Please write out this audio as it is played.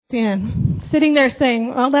in, sitting there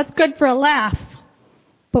saying, well, that's good for a laugh,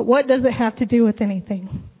 but what does it have to do with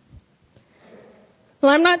anything?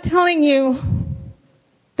 Well, I'm not telling you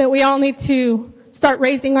that we all need to start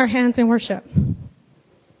raising our hands in worship.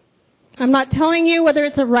 I'm not telling you whether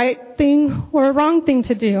it's a right thing or a wrong thing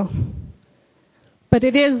to do. But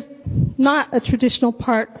it is not a traditional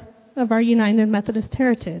part of our United Methodist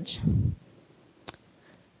heritage.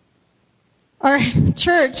 Our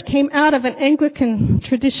church came out of an Anglican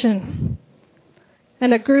tradition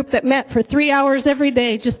and a group that met for 3 hours every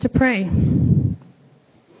day just to pray.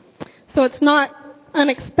 So it's not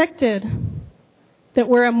unexpected that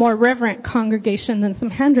we're a more reverent congregation than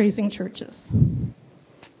some hand-raising churches.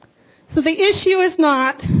 So the issue is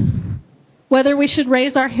not whether we should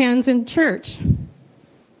raise our hands in church.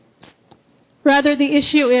 Rather, the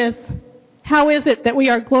issue is, how is it that we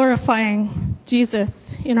are glorifying Jesus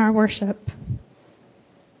in our worship?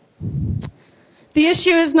 The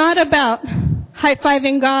issue is not about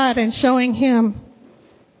high-fiving God and showing Him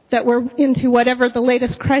that we're into whatever the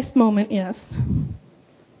latest Christ moment is.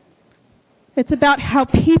 It's about how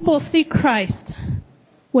people see Christ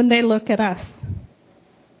when they look at us.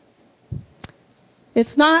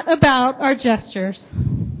 It's not about our gestures,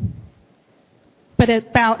 but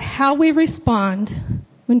about how we respond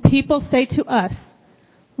when people say to us,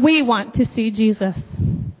 we want to see Jesus.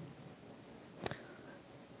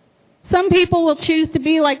 Some people will choose to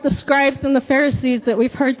be like the scribes and the Pharisees that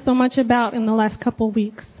we've heard so much about in the last couple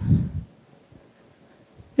weeks.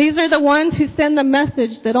 These are the ones who send the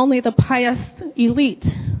message that only the pious elite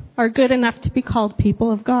are good enough to be called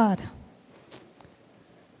people of God.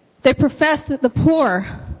 They profess that the poor,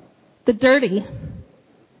 the dirty,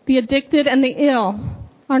 the addicted, and the ill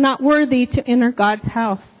are not worthy to enter God's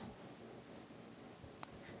house.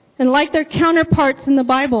 And like their counterparts in the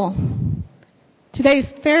Bible,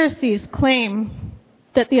 today's Pharisees claim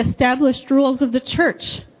that the established rules of the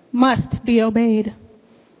church must be obeyed.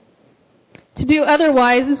 To do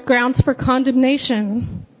otherwise is grounds for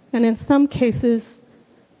condemnation, and in some cases,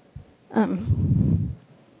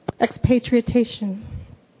 expatriation.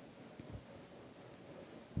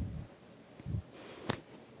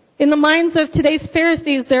 In the minds of today's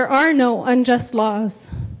Pharisees, there are no unjust laws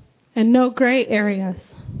and no gray areas,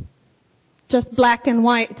 just black and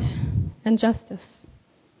white and justice.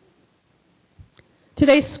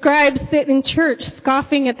 Today's scribes sit in church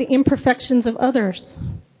scoffing at the imperfections of others,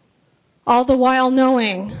 all the while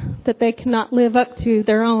knowing that they cannot live up to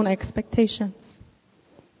their own expectations.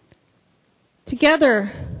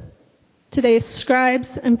 Together, today's scribes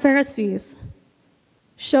and Pharisees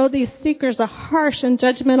show these seekers a harsh and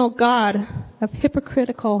judgmental God of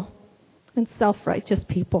hypocritical and self-righteous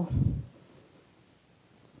people.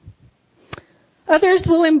 Others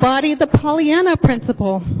will embody the Pollyanna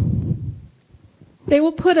principle. They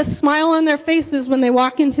will put a smile on their faces when they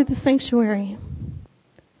walk into the sanctuary.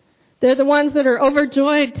 They're the ones that are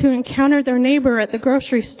overjoyed to encounter their neighbor at the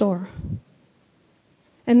grocery store.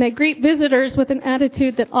 And they greet visitors with an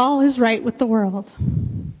attitude that all is right with the world.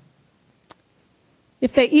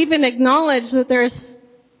 If they even acknowledge that there's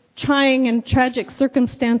trying and tragic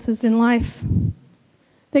circumstances in life,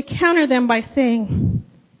 they counter them by saying,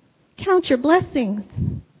 count your blessings.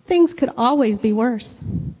 Things could always be worse.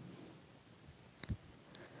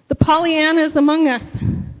 The Pollyannas among us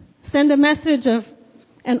send a message of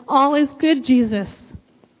an all is good Jesus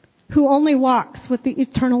who only walks with the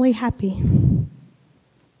eternally happy.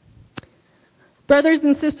 Brothers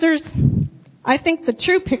and sisters, I think the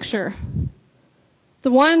true picture,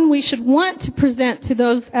 the one we should want to present to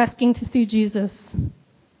those asking to see Jesus,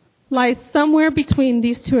 lies somewhere between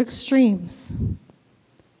these two extremes.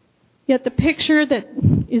 Yet the picture that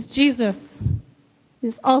is Jesus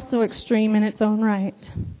is also extreme in its own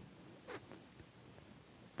right.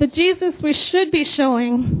 The Jesus we should be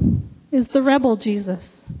showing is the rebel Jesus,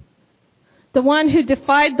 the one who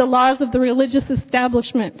defied the laws of the religious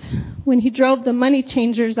establishment when he drove the money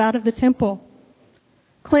changers out of the temple,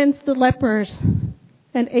 cleansed the lepers,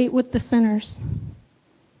 and ate with the sinners.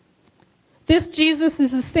 This Jesus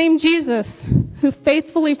is the same Jesus who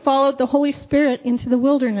faithfully followed the Holy Spirit into the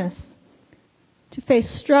wilderness to face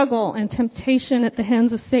struggle and temptation at the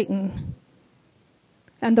hands of Satan,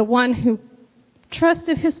 and the one who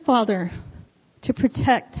trusted his Father to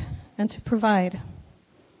protect and to provide.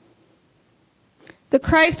 The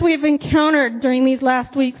Christ we've encountered during these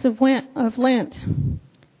last weeks of Lent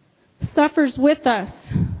suffers with us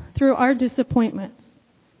through our disappointments.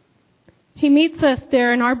 He meets us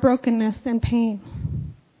there in our brokenness and pain.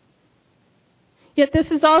 Yet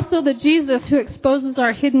this is also the Jesus who exposes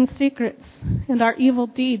our hidden secrets and our evil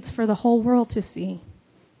deeds for the whole world to see.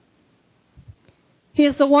 He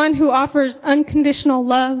is the one who offers unconditional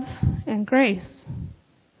love and grace,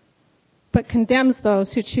 but condemns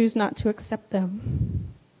those who choose not to accept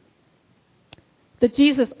them. The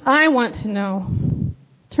Jesus I want to know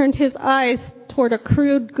turned his eyes toward a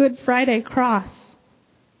crude Good Friday cross,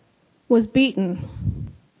 was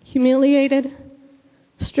beaten, humiliated,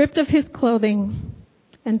 stripped of his clothing,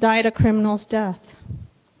 and died a criminal's death.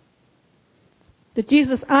 The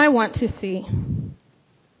Jesus I want to see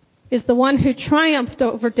is the one who triumphed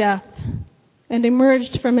over death and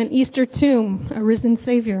emerged from an Easter tomb, a risen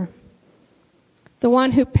Savior. The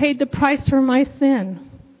one who paid the price for my sin,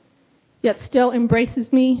 yet still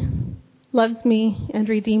embraces me, loves me, and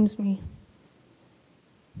redeems me.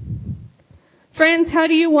 Friends, how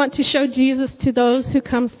do you want to show Jesus to those who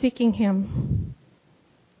come seeking him?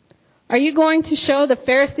 Are you going to show the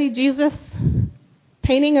Pharisee Jesus,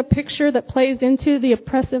 painting a picture that plays into the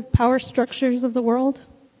oppressive power structures of the world?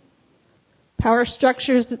 Power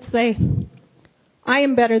structures that say, I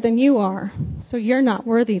am better than you are, so you're not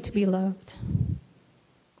worthy to be loved.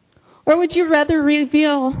 Or would you rather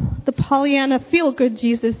reveal the Pollyanna feel-good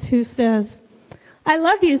Jesus who says, I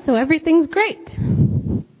love you, so everything's great?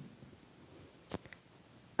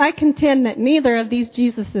 I contend that neither of these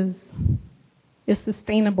Jesuses is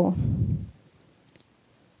sustainable.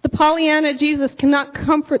 The Pollyanna Jesus cannot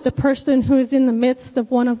comfort the person who is in the midst of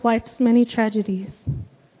one of life's many tragedies.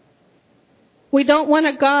 We don't want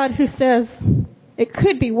a God who says, it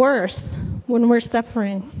could be worse when we're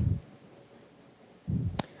suffering.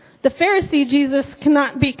 The Pharisee Jesus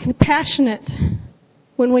cannot be compassionate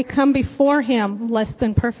when we come before him less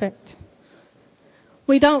than perfect.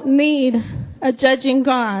 We don't need a judging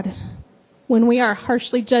God when we are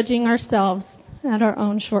harshly judging ourselves at our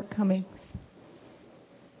own shortcomings.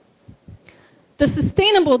 The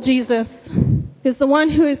sustainable Jesus is the one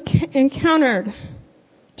who is encountered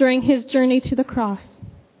during his journey to the cross.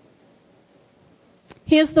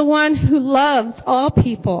 He is the one who loves all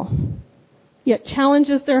people, yet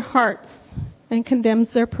challenges their hearts and condemns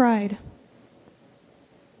their pride.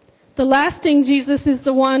 The lasting Jesus is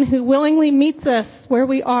the one who willingly meets us where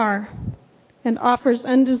we are and offers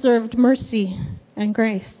undeserved mercy and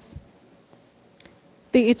grace.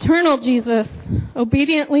 The eternal Jesus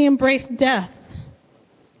obediently embraced death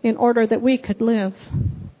in order that we could live.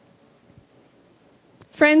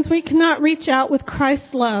 Friends, we cannot reach out with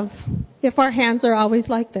Christ's love if our hands are always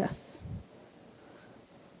like this.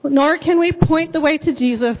 Nor can we point the way to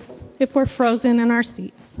Jesus if we're frozen in our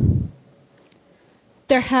seats.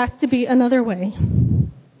 There has to be another way.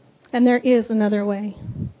 And there is another way.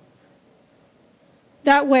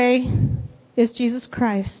 That way is Jesus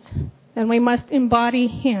Christ, and we must embody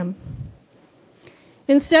him.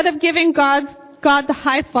 Instead of giving God the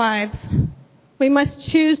high fives, we must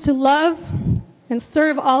choose to love and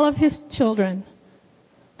serve all of his children,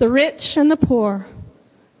 the rich and the poor,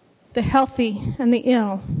 the healthy and the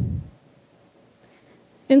ill.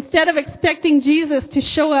 Instead of expecting Jesus to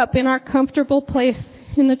show up in our comfortable place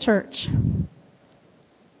in the church,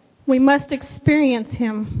 we must experience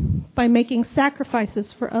him by making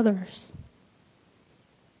sacrifices for others.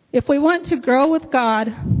 If we want to grow with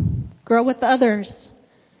God, grow with others,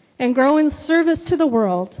 and grow in service to the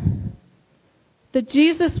world, the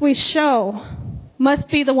Jesus we show must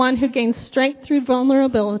be the one who gains strength through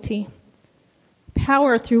vulnerability,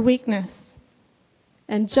 power through weakness,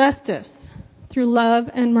 and justice through love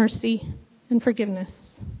and mercy and forgiveness.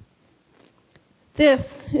 This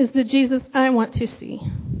is the Jesus I want to see.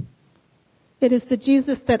 It is the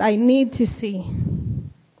Jesus that I need to see.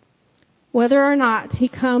 Whether or not he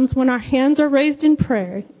comes when our hands are raised in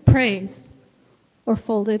praise or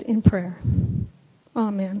folded in prayer.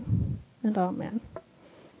 Amen and amen.